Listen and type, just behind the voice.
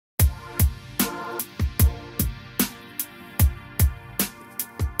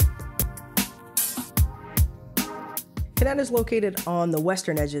Kanata is located on the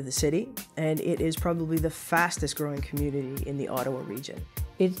western edge of the city, and it is probably the fastest growing community in the Ottawa region.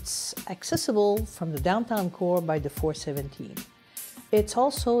 It's accessible from the downtown core by the 417. It's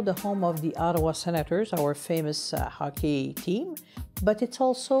also the home of the Ottawa Senators, our famous hockey team, but it's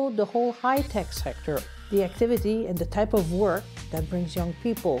also the whole high-tech sector, the activity and the type of work that brings young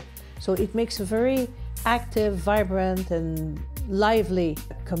people. So it makes a very active, vibrant and lively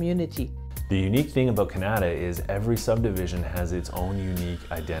community. The unique thing about Kanata is every subdivision has its own unique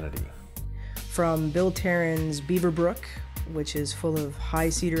identity. From Bill Tarrant's Beaverbrook, which is full of high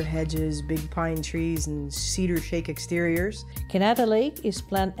cedar hedges, big pine trees, and cedar shake exteriors. Kanata Lake is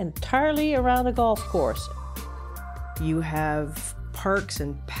planned entirely around a golf course. You have parks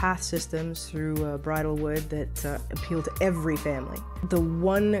and path systems through Bridlewood that appeal to every family. The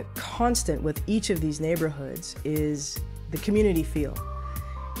one constant with each of these neighborhoods is the community feel.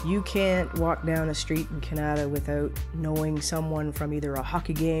 You can't walk down a street in Kanata without knowing someone from either a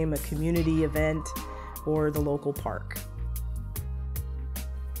hockey game, a community event, or the local park.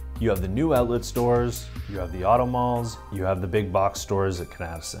 You have the new outlet stores, you have the auto malls, you have the big box stores at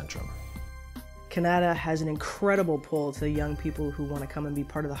Kanata Centrum. Kanata has an incredible pull to young people who want to come and be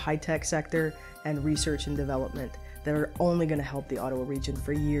part of the high-tech sector and research and development that are only going to help the Ottawa region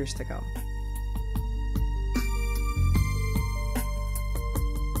for years to come.